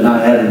translation, and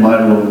I added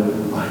my little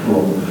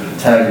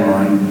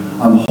tagline,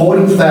 I'm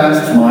holding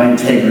fast to my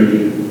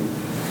integrity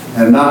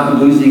and not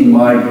losing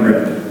my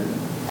grip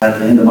at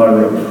the end of my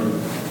rope.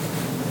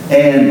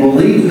 And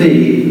believe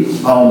me,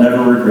 I'll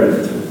never regret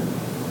it.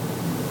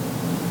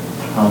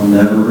 I'll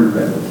never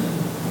regret it.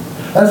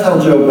 That's how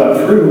Job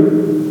got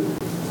through.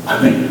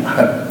 I mean,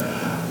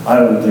 I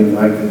don't think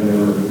I could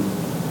ever,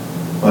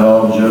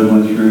 well, Job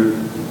went through,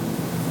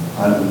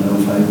 I don't know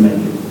if I'd make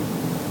it.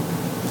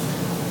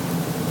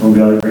 It's all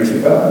about the grace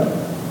of God.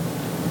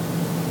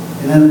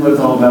 And that's what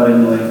it's all about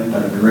anyway, by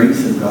the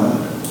grace of God.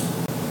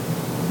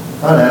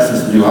 God asks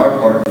us to do our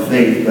part of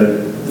faith, but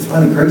it's by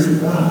the grace of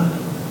God.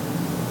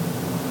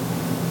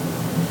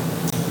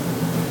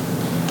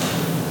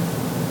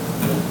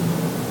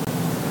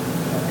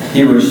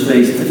 Hebrews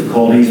face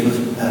difficulties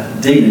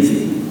with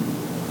dignity.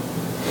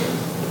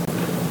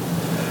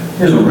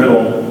 Here's a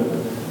riddle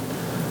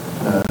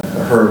I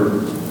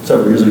heard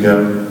several years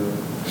ago.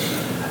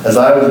 As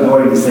I was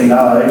going to St.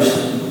 Ives,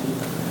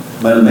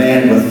 I met a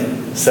man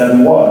with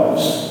 7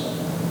 wives.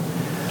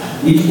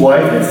 Each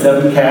wife had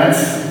 7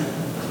 cats.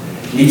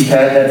 Each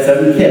cat had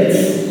 7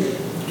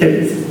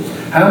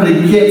 kittens. How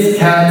many kids,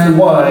 cats, and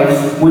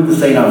wives went to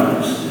St.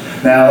 Ives?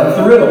 Now, that's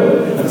the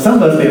riddle. Now,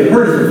 some of us may have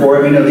heard this before,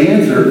 and we know the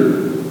answer.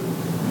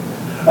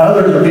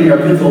 Others are getting our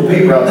pencil and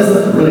paper out. This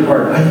is really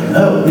hard. I don't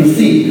know. Let me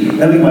see.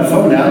 Then I get my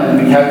phone out and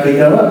we calculate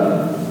that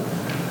up.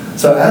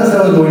 So as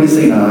I was going to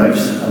St.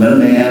 Ives, I met a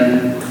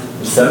man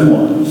with 7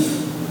 wives.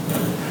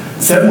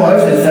 7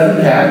 wives had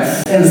 7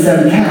 cats, and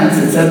 7 cats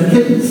had 7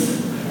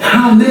 kittens.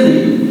 How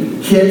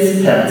many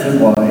kids, cats, and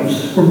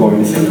wives were going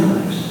to St.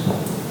 Ives?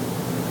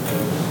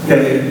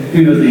 Okay,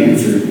 who knows the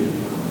answer?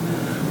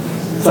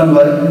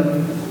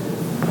 Somebody?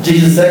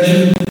 Jesus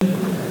section?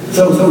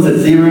 So someone said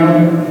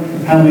 0.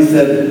 How many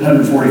said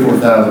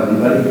 144,000?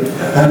 Anybody?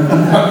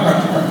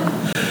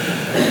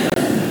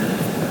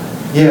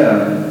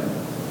 Yeah.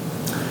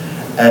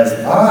 As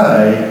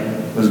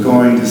I was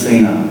going to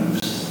St.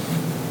 Ives,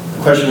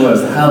 the question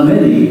was, how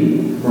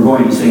many were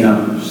going to St.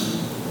 Ives?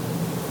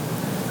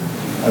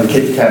 Of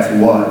kids, cats,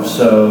 and wives.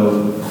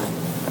 So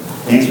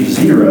the answer is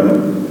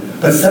 0.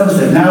 But some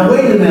said, now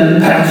wait a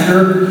minute,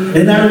 Pastor.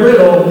 In that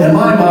riddle, in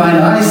my mind,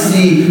 I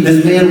see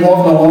this man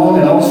walking along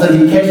and all of a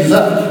sudden he catches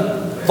up.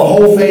 The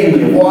whole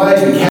family of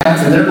wives and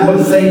cats, and they're going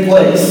to the same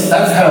place.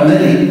 That's how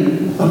many.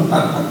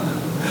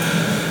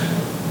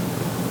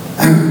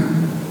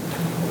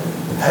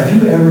 Have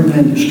you ever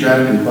been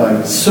distracted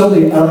by so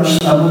many other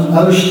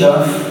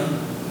stuff,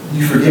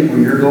 you forget where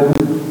you're going?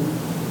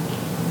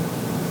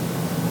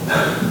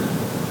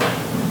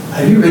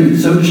 Have you been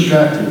so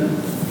distracted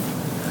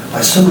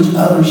by so much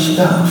other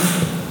stuff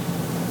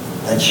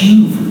that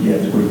you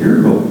forget where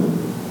you're going?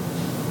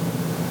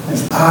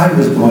 As I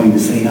was going to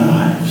St.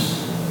 Ives,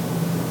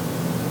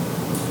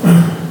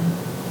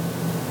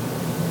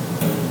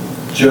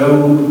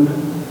 Job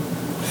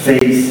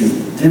faced his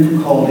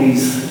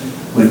difficulties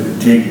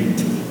with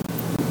dignity.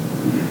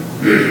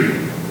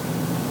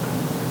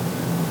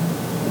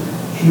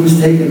 He was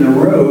taking the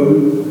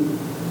road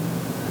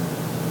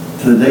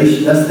to the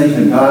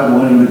destination that God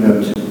wanted him to go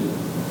to.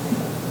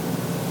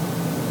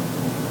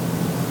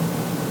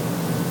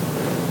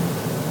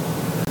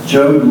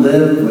 Job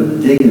lived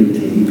with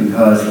dignity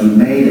because he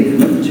made a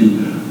commitment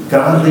to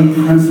godly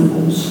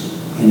principles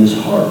in his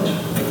heart.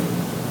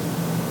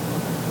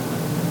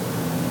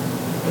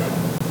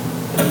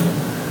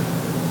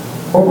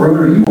 What road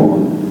are you on?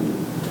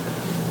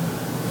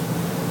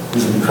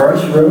 Is it the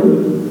Christ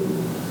road?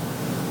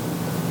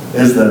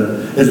 Is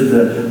it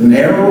the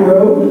narrow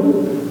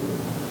road?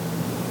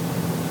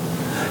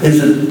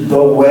 Is it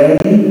the way,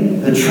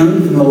 the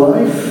truth, and the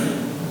life?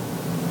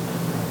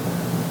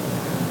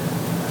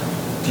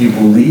 Do you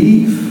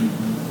believe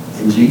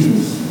in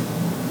Jesus.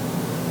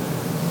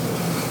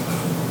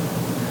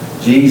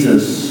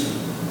 Jesus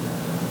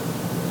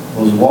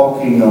was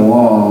walking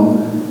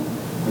along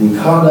and he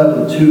caught up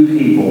with two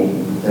people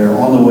that are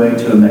on the way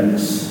to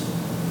Emmaus.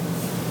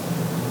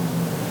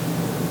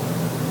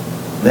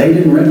 They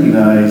didn't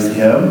recognize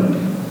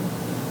him,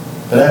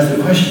 but asked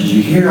the question, "Did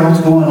you hear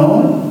what's going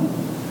on?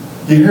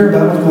 Did you hear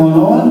about what's going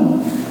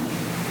on?"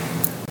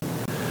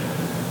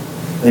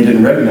 They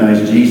didn't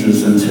recognize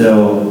Jesus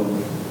until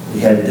they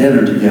had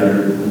dinner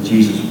together and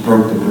Jesus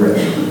broke the bread.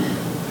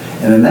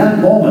 And in that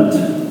moment,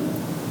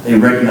 they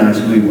recognized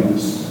who he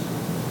was.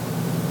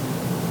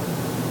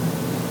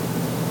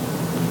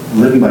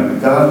 Living by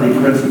godly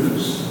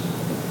principles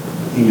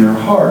in your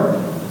heart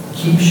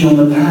keeps you on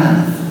the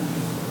path.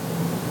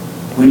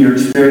 When you're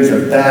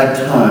experiencing a bad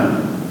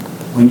time,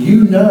 when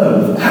you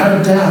know,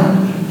 without a doubt,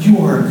 you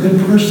are a good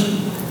person.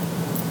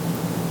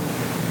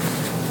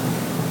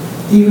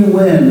 Even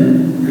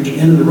when you're at the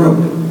end of the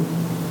rope.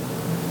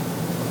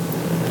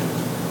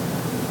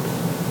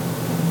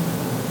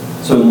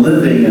 So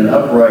living an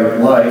upright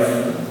life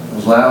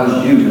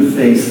allows you to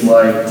face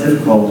life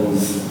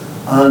difficulties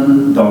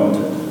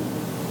undaunted.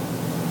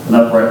 An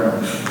upright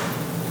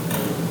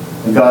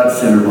life. A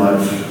God-centered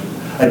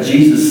life. A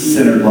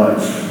Jesus-centered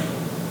life.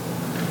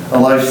 A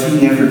life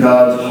seeking after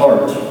God's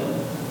heart.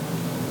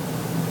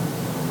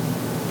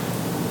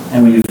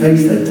 And when you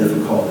face that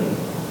difficulty,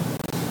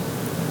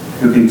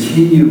 you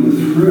continue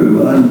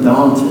through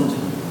undaunted.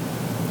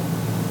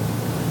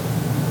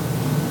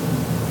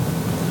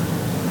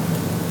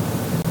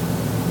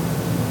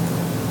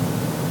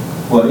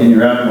 Well, in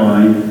your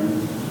outline,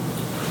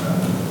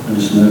 I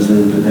just noticed I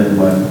didn't put that in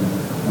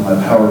my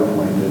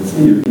PowerPoint, but it's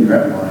in your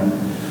outline.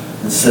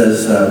 It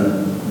says,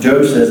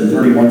 Job says in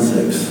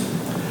 31:6,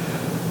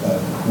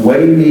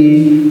 "Weigh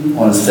me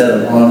on a set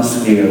of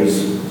honest scales,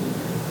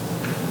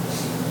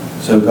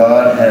 so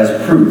God has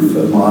proof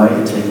of my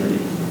integrity."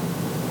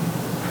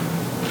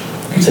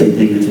 You could say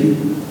dignity.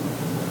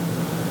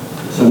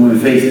 So when we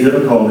face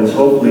difficulties,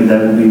 hopefully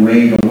that will be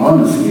weighed on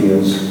honest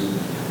scales,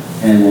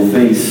 and we'll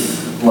face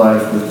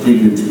life with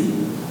dignity.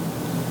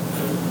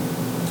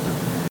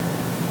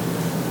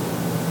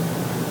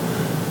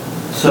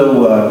 So,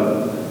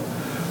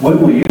 when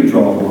will you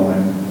draw the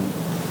line?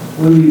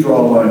 When will you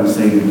draw the line of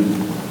saying,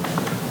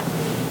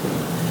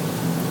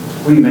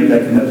 will you make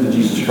that commitment to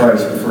Jesus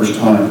Christ for the first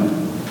time?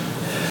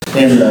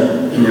 And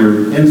in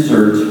your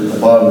insert at the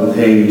bottom of the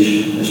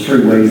page, there's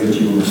 3 ways that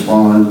you will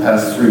respond. The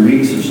past 3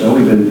 weeks or so,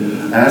 we've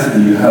been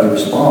asking you how to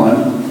respond.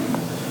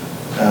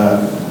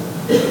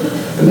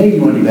 But maybe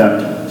you want to be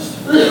baptized.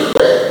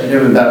 You've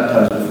never been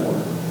baptized before.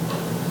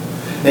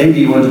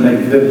 Maybe you want to make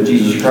a commitment to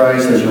Jesus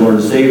Christ as your Lord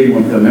and Savior. You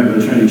want to become a member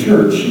of the Trinity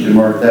Church. You can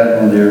mark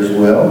that on there as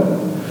well.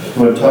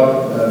 You want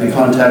to be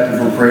contacted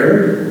for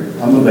prayer?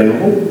 I'm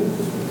available.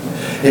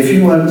 If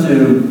you want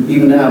to,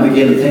 even now,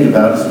 begin to think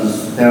about it, this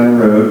is down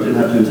the road, didn't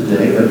have to do it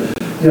today,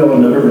 but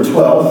on November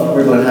 12th,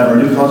 we're going to have our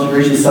new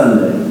Consecration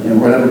Sunday,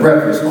 and we're going to have a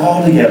breakfast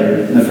all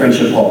together in the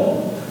Friendship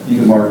Hall. You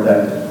can mark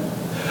that.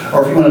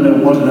 Or if you want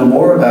to know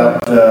more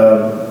about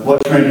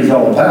what Trinity is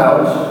all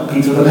about,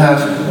 Pizza with the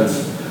Pastor.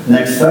 That's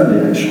next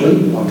Sunday,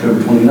 actually,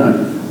 October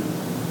 29th.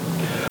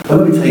 But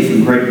let me tell you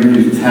some great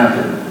news that's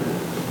happened.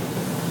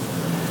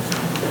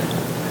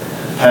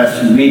 The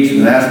past 2 weeks,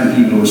 we've been asking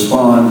people to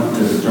respond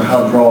to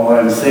how to draw a line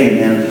in the sand,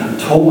 and a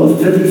total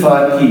of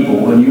 55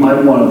 people, and you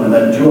might be one of them,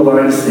 that drew a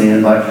line in the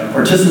sand by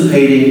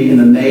participating in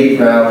the May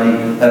rally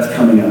that's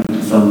coming up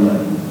Sunday.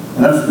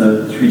 And that's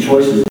the 3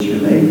 choices that you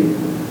made.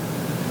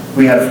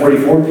 We have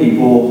 44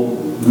 people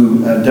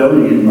who have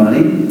donated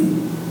money.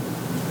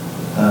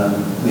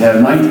 We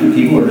have 19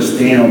 people who are going to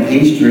stand on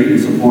Payne Street in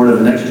support of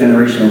the next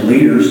generation of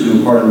leaders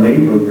who are part of the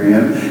May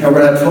program. And we're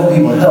going to have 12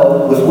 people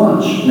help with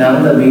lunch. Now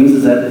what that means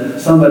is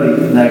that somebody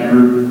in that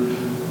group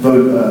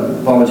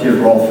volunteered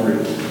for all 3.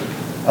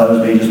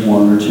 Others may just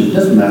 1 or 2. It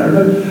doesn't matter.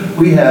 But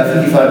we have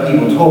 55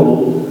 people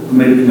total who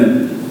made a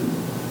commitment.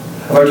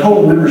 Of our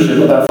total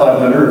membership, about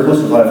 500 or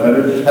close to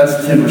 500,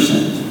 that's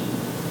 10%.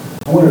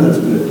 I wonder if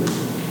that's good.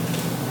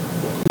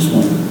 Just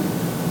wonder.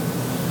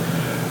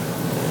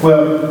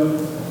 Well,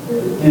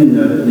 in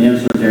the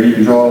insert there, you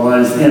can draw a line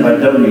and stand by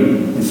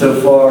donating. And so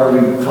far,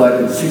 we've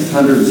collected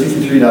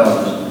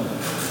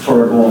 $663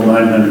 toward our goal of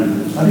 900.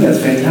 I think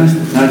that's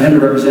fantastic.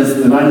 900 represents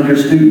the 900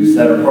 students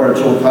that are part of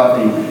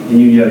Chillicothe and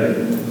Unioga.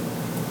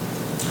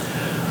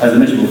 As I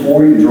mentioned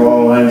before, you can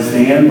draw a line and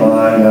stand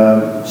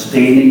by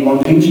standing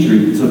on Payne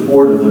Street in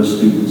support of those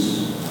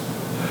students.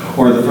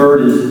 Or the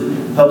third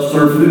is help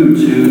serve food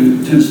to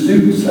the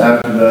students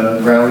after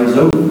the rally is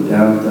over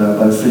down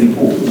by the city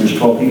pool. There's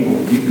 12 people.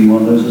 You can be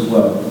one of those as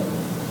well.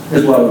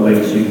 There's a lot of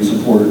ways you can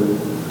support it.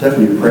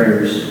 Definitely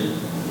prayers.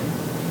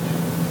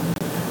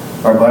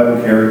 Our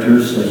Bible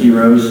characters, the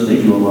heroes,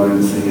 they do a line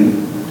in sand.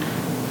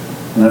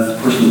 And that's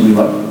the person we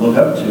look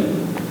up to.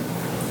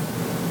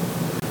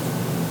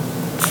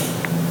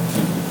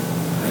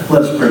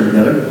 Let's pray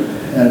together.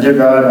 Dear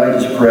God, I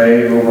just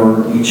pray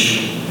over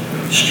each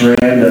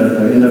strand at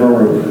the end of our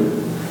rope.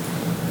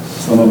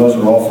 Some of of us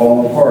are all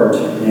falling apart,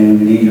 and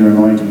we need your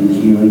anointing and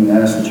healing.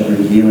 Ask that you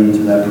bring healing to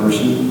that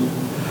person.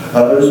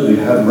 Others, we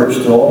have the rope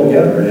still all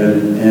together,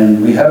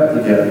 and we have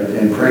it together.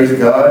 And praise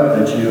God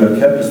that you have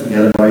kept us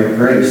together by your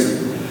grace.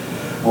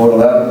 Lord,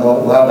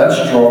 allow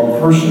that strong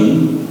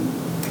person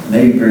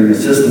maybe bring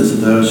assistance to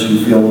those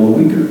who feel a little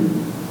weaker.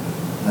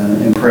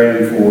 And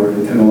praying for it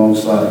and come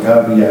alongside.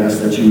 God, we ask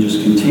that you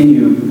just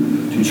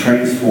continue to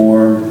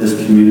transform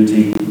this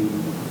community,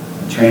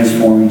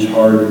 transform each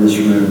heart in this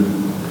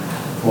room.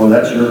 Lord,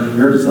 that's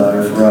your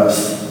desire for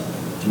us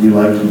to be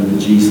like you in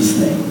Jesus'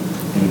 name.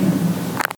 Amen.